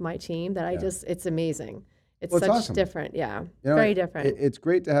connections with my team that it's amazing. It's awesome. Different, very different. It's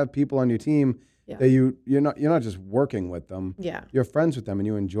great to have people on your team that you're not just working with them. Yeah, you're friends with them and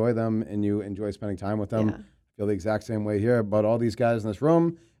you enjoy them and you enjoy spending time with them. Yeah. I feel the exact same way here about all these guys in this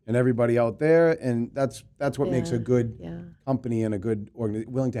room and everybody out there, and that's what makes a good company and a good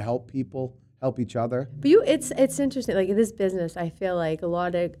organization, willing to help people, help each other. But it's interesting. Like, in this business, I feel like a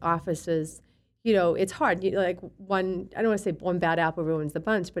lot of offices, it's hard. I don't want to say one bad apple ruins the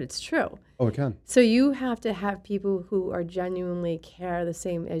bunch, but it's true. Oh, it can. So you have to have people who are genuinely care the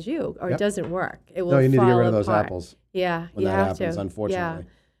same as you, or it doesn't work. It will. No, you need to get rid of those apart. Apples. Yeah, when that happens, unfortunately.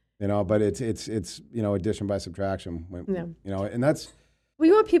 Yeah. But it's addition by subtraction. And that's.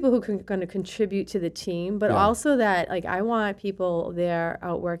 We want people who are going to contribute to the team, but also that, like, I want people there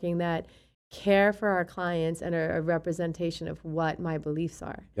out working that care for our clients and are a representation of what my beliefs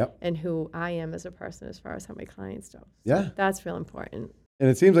are and who I am as a person as far as how my clients do. So that's real important. And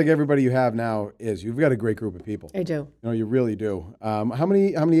it seems like everybody you have now you've got a great group of people. I do. You really do. How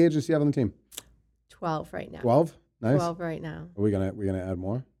many agents do you have on the team? 12 right now. 12? Nice. 12 right now. Are we gonna add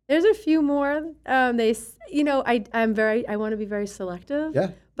more? There's a few more. I want to be very selective.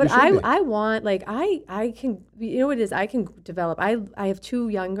 Yeah. But I want, like, I can, what it is, I can develop. I have 2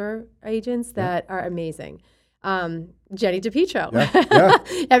 younger agents that are amazing. Jenny DiPietro. Yeah.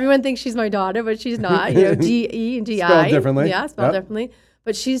 Everyone thinks she's my daughter, but she's not. D-E and D-I. Spelled differently. Yeah, spelled differently.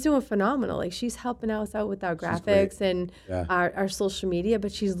 But she's doing phenomenal. Like, she's helping us out with our graphics and our social media,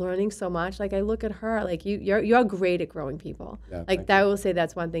 but she's learning so much. Like, I look at her, like, you're great at growing people. Yeah, like, I will say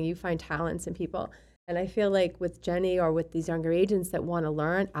that's one thing. You find talents in people. And I feel like with Jenny or with these younger agents that want to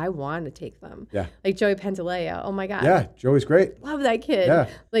learn, I want to take them. Yeah. Like Joey Pantaleo. Oh my God. Yeah, Joey's great. Love that kid. Yeah.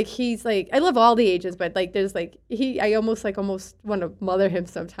 Like he's like, I love all the agents, but like there's like I almost want to mother him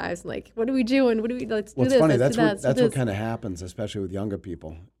sometimes. Like, what are we doing? Let's do Well, it's this. funny. Let's do that. That's what kind of happens, especially with younger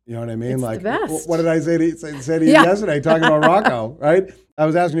people. You know what I mean? It's like, the best. What did I say to you yesterday talking about Rocco, right? I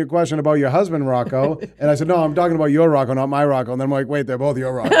was asking you a question about your husband, Rocco, and I said, no, I'm talking about your Rocco, not my Rocco. And then I'm like, wait, they're both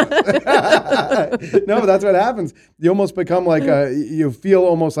your Roccos. No, but that's what happens. You almost become like, you feel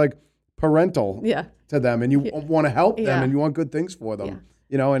almost like parental to them, and you want to help them, and you want good things for them. Yeah.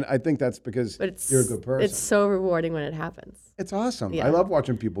 You know, and I think that's because you're a good person. It's so rewarding when it happens. It's awesome. Yeah. I love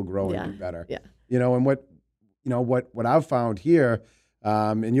watching people grow and do better. Yeah. You know, and what I've found here,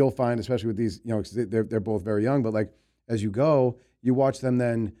 and you'll find, especially with these, you know, 'cause they're both very young, but like as you go, you watch them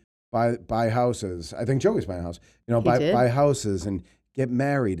then buy houses. I think Joey's buying a house. You know, buy houses and get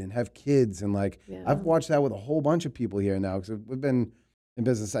married and have kids, and like I've watched that with a whole bunch of people here now because we've been in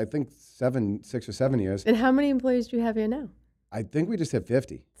business, I think 6 or 7 years. And how many employees do you have here now? I think we just hit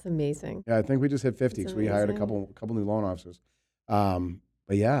 50. It's amazing. Yeah, I think we just hit 50 because we hired a couple new loan officers.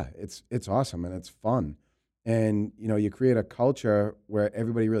 But yeah, it's awesome and it's fun. And, you know, you create a culture where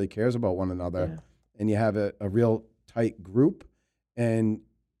everybody really cares about one another and you have a real tight group, and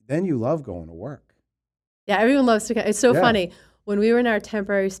then you love going to work. Yeah, everyone loves to come. It's so funny. When we were in our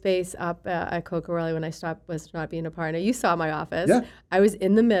temporary space up at Cocorelli, when I was not being a partner, you saw my office. Yeah. I was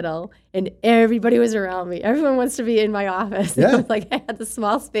in the middle, and everybody was around me. Everyone wants to be in my office. Yeah. It was like I had the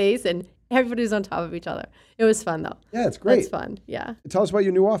small space, and everybody was on top of each other. It was fun, though. Yeah, it's great. It's fun, yeah. Tell us about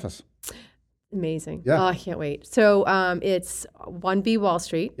your new office. Amazing. Yeah. Oh, I can't wait. So it's 1B Wall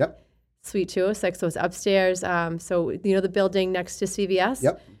Street. Yep. Suite 206, so it's upstairs. So, you know the building next to CVS?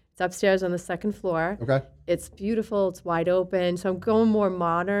 Yep. It's upstairs on the second floor. Okay. It's beautiful. It's wide open. So I'm going more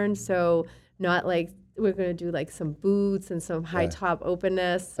modern. So not like we're going to do like some boots and some high top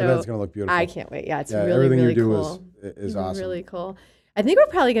openness. So it's going to look beautiful. I can't wait. Yeah, it's really, everything really you do cool. is awesome. Really cool. I think we're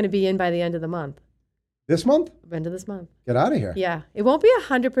probably going to be in by the end of the month. This month? End of this month. Get out of here. Yeah. It won't be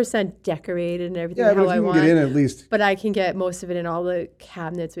 100% decorated and everything how but if I you want. Can get in at least. But I can get most of it in all the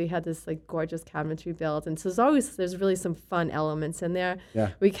cabinets. We had this like gorgeous cabinetry built. And so there's really some fun elements in there. Yeah.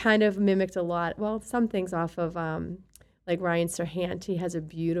 We kind of mimicked a lot, some things off of like Ryan Serhant. He has a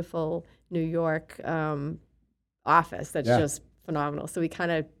beautiful New York office that's just phenomenal. So we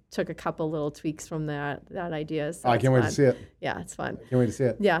kind of took a couple little tweaks from that idea. So I can't wait to see it. Yeah, it's fun. Can't wait to see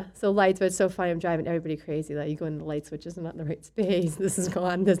it. Yeah, so lights, but it's so funny. I'm driving everybody crazy that you go in the light switches and not in the right space. This is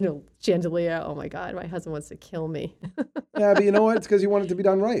gone. There's no chandelier. Oh my God, my husband wants to kill me. Yeah, but you know what? It's because you want it to be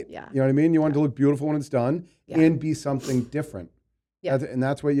done right. Yeah. You know what I mean? You want it to look beautiful when it's done and be something different. Yeah. And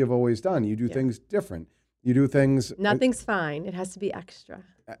that's what you've always done. You do things different. You do things. Nothing's fine. It has to be extra.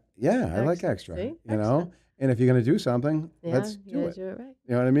 I like extra. See? You know? And if you're going to do something, let's do it. Do it right.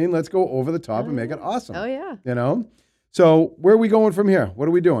 You know what I mean? Let's go over the top and make it awesome. Oh, yeah. You know? So where are we going from here? What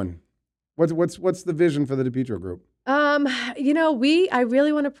are we doing? What's the vision for the DiPietro Group? You know, I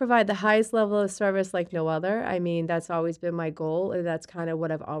really want to provide the highest level of service like no other. I mean, that's always been my goal, and that's kind of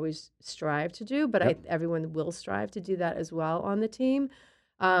what I've always strived to do, but everyone will strive to do that as well on the team.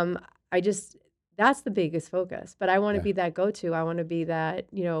 That's the biggest focus, but I want to be that go-to. I want to be that,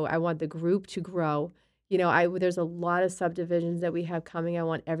 you know, I want the group to grow. You know, there's a lot of subdivisions that we have coming. I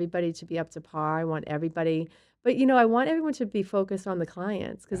want everybody to be up to par. I want everybody, but you know, I want everyone to be focused on the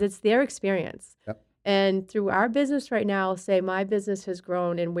clients because it's their experience. Yep. And through our business right now, say my business has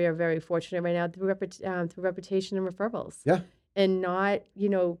grown, and we are very fortunate right now through reputation and referrals. Yeah. And not, you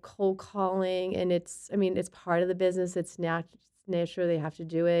know, cold calling. And it's part of the business. It's natural. They have to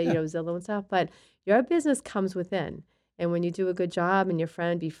do it, you know, Zillow and stuff. But your business comes within. And when you do a good job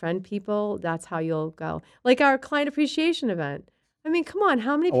and befriend people, that's how you'll go. Like our client appreciation event. I mean, come on,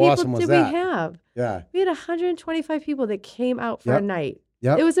 how many people did we have? Yeah. We had 125 people that came out for a night.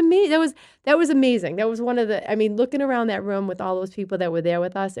 Yeah. It was amazing. That was amazing. That was one of the, looking around that room with all those people that were there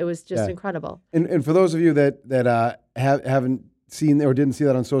with us, it was just incredible. And for those of you that haven't seen or didn't see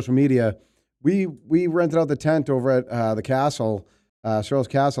that on social media, we rented out the tent over at the castle, Cheryl's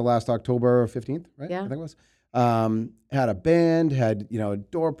Castle last October 15th, right? Yeah. I think it was. Had a band, had, you know,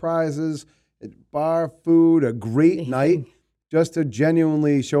 door prizes, bar, food, a great night, just to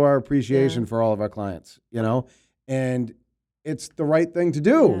genuinely show our appreciation for all of our clients, you know, and it's the right thing to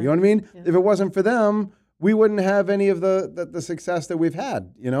do. Yeah. You know what I mean? Yeah. If it wasn't for them, we wouldn't have any of the success that we've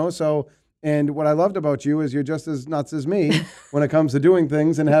had, you know? So, and what I loved about you is you're just as nuts as me when it comes to doing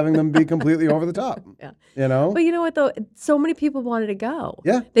things and having them be completely over the top. Yeah. You know? But you know what, though? So many people wanted to go.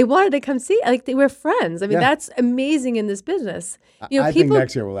 Yeah. They wanted to come see. Like, they were friends. That's amazing in this business. You know, I think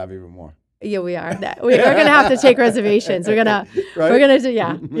next year we'll have even more. Yeah, we are. We're going to have to take reservations. We're gonna do.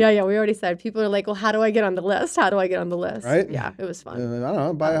 Yeah. We already said. People are like, well, how do I get on the list? How do I get on the list? Right? Yeah, it was fun. I don't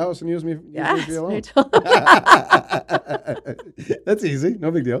know. Buy a house and use me for your loan. That's easy.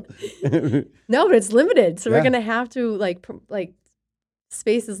 No big deal. No, but it's limited, so we're going to have to like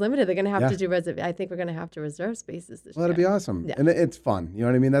space is limited. They're going to have to do I think we're going to have to reserve spaces this year. That'd be awesome. Yeah. And it's fun. You know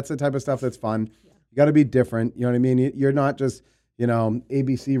what I mean? That's the type of stuff that's fun. Yeah. You got to be different. You know what I mean? You're not just,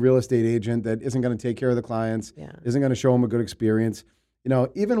 ABC real estate agent that isn't going to take care of the clients, isn't going to show them a good experience.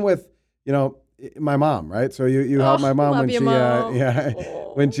 Even with, my mom, right? So you helped my mom when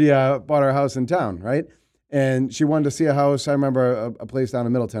she bought our house in town, right? And she wanted to see a house. I remember a place down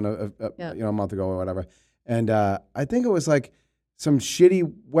in Middleton, a month ago or whatever. And I think it was like some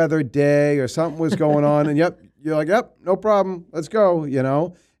shitty weather day or something was going on. And you're like, no problem. Let's go,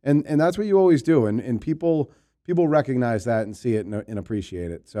 And that's what you always do. And people recognize that and see it and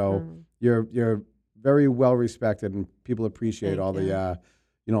appreciate it. So you're very well respected, and people appreciate all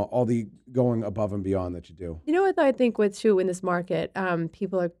the going above and beyond that you do. You know what I think with too in this market,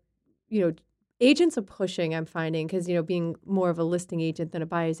 people are, agents are pushing. I'm finding because being more of a listing agent than a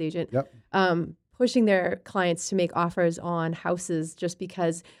buyer's agent, pushing their clients to make offers on houses just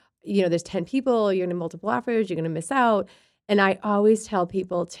because there's 10 people, you're going to multiple offers, you're going to miss out. And I always tell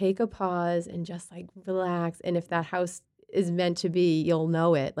people, take a pause and just like relax. And if that house is meant to be, you'll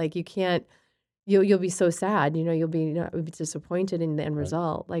know it. Like you can't, you'll be so sad, you'll be disappointed in the end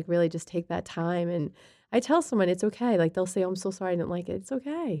result. Like really just take that time. And I tell someone it's okay. Like they'll say, oh, I'm so sorry I didn't like it. It's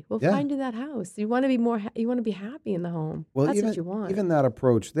okay. We'll find you that house. You want to be you want to be happy in the home. Well, that's what you want. Even that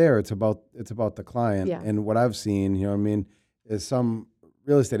approach there, it's about the client. Yeah. And what I've seen, is some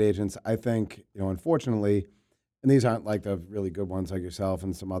real estate agents, I think, unfortunately, and these aren't like the really good ones like yourself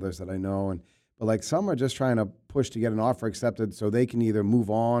and some others that I know. But like some are just trying to push to get an offer accepted so they can either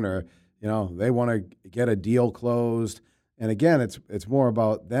move on or, they want to get a deal closed. And again, it's more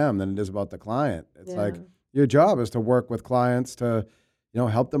about them than it is about the client. It's like your job is to work with clients to,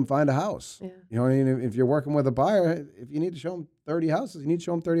 help them find a house. Yeah. If you're working with a buyer, if you need to show them 30 houses, you need to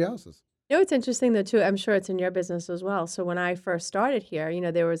show them 30 houses. It's interesting though too. I'm sure it's in your business as well. So when I first started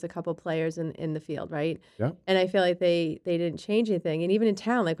here, there was a couple players in the field, right? Yeah. And I feel like they didn't change anything. And even in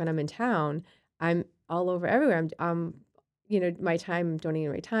town, like when I'm in town, I'm all over everywhere. I'm my time,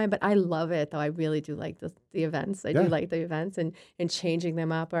 donating my time, but I love it though. I really do like the events. I do like the events and changing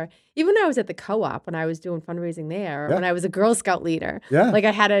them up. Or even when I was at the co-op, when I was doing fundraising there, or when I was a Girl Scout leader, like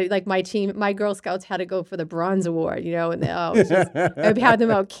I had my Girl Scouts had to go for the bronze award, and I had them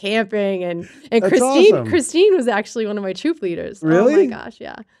out camping and Christine was actually one of my troop leaders. Really? Oh my gosh,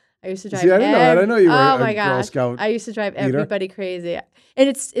 yeah. I used to drive. See, I didn't know that. I know you were a Girl Scout. I used to drive everybody crazy, and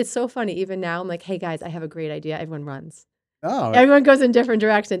it's so funny. Even now, I'm like, hey guys, I have a great idea. Everyone runs. Oh, everyone goes in different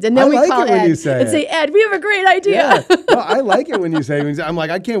directions, and then we call Ed and say, "Ed, we have a great idea." Yeah. No, I like it when you say. I'm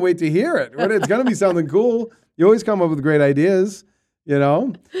like, I can't wait to hear it. It's going to be something cool. You always come up with great ideas,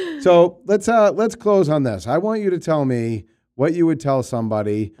 So let's close on this. I want you to tell me what you would tell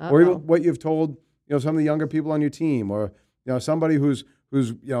somebody, or even what you've told some of the younger people on your team, or somebody who's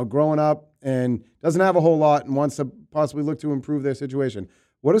growing up and doesn't have a whole lot and wants to possibly look to improve their situation.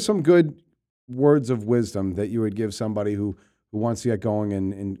 What are some good words of wisdom that you would give somebody who wants to get going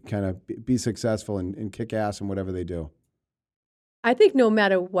and kind of be successful and kick ass in whatever they do? I think no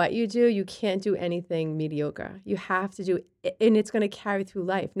matter what you do, you can't do anything mediocre. You have to do, and it's going to carry through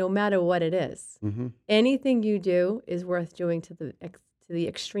life, no matter what it is. Mm-hmm. Anything you do is worth doing to the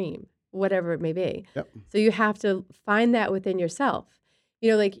extreme, whatever it may be. Yep. So you have to find that within yourself.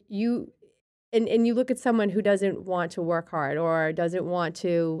 And you look at someone who doesn't want to work hard or doesn't want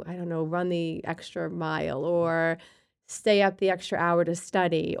to, run the extra mile or stay up the extra hour to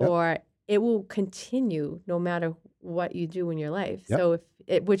study, or it will continue no matter what you do in your life. Yep. So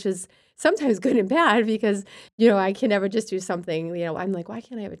which is sometimes good and bad because, I can never just do something, I'm like, why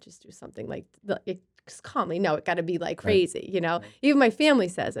can't I ever just do something like just calmly? No, it got to be like crazy, Right. Even my family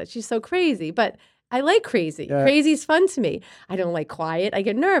says that she's so crazy, but I like crazy. Yeah. Crazy's fun to me. I don't like quiet. I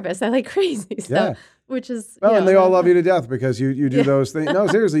get nervous. I like crazy stuff, which is... Well, and they all love you to death because you do those things. No,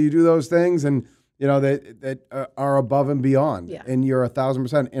 seriously, you do those things and, that are above and beyond. Yeah. And you're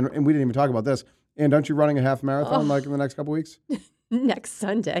 1,000%. And we didn't even talk about this. And aren't you running a half marathon like in the next couple weeks? Next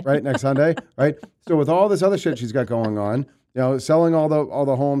Sunday. Right, next Sunday, right? So with all this other shit she's got going on, selling all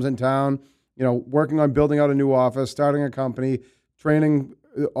the homes in town, working on building out a new office, starting a company, training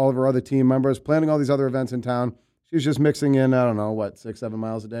all of her other team members, planning all these other events in town. She's just mixing in, 6-7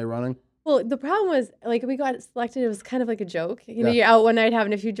 miles a day running. Well, the problem was, like, we got selected. It was kind of like a joke. You know, Yeah. you're out one night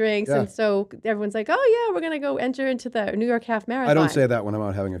having a few drinks, Yeah. and so everyone's like, "Oh yeah, we're gonna go enter into the New York Half Marathon." I don't say that when I'm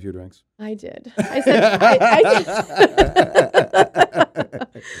out having a few drinks. I did. I said, I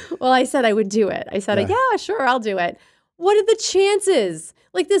well, I said I would do it. I said, yeah, sure, I'll do it. What are the chances?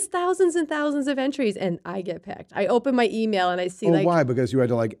 Like, there's thousands and thousands of entries, and I get picked. I open my email and I see Why? Because you had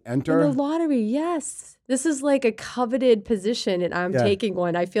to like enter? in the lottery. Yes, this is like a coveted position, and I'm taking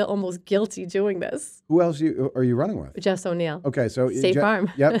one. I feel almost guilty doing this. Who else are you running with? Jess O'Neill. Okay, so State Farm.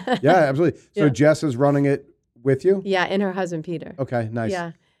 Yep. Yeah, absolutely. So Jess is running it with you? Yeah, and her husband Peter. Okay, nice.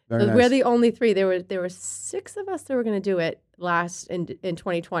 Yeah. Very nice. We're the only three. There were 6 of us that were going to do it last in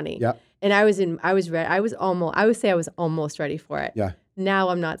 2020. Yeah. And I was ready. I would say I was almost ready for it. Yeah. Now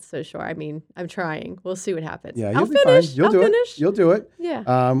I'm not so sure. I mean, I'm trying. We'll see what happens. Yeah, I'll you'll be finish. fine. You'll I'll do finish. it. You'll do it.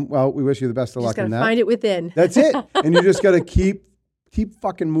 Yeah. Well, we wish you the best of luck in Just that. gotta find it within. That's it. And you just got to keep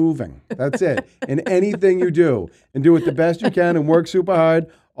fucking moving. That's it. In anything you do, and do it the best you can, and work super hard.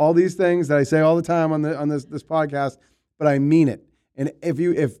 All these things that I say all the time on this podcast, but I mean it. And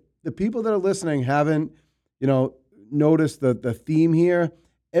if the people that are listening haven't, noticed the theme here,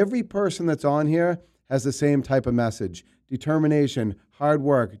 every person that's on here has the same type of message: determination, hard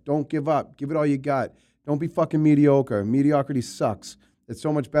work, don't give up, give it all you got. Don't be fucking mediocre. Mediocrity sucks. It's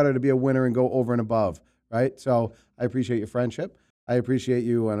so much better to be a winner and go over and above, right? So I appreciate your friendship. I appreciate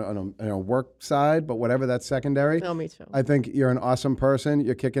you on a work side, but whatever, that's secondary. Oh, me too. I think you're an awesome person.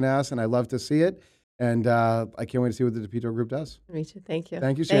 You're kicking ass, and I love to see it. And I can't wait to see what the DiPietro Group does. Me too. Thank you.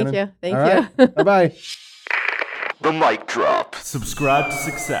 Thank you, Shannon. Thank you. All right. Bye-bye. The mic drop. Subscribe to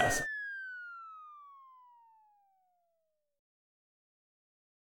success.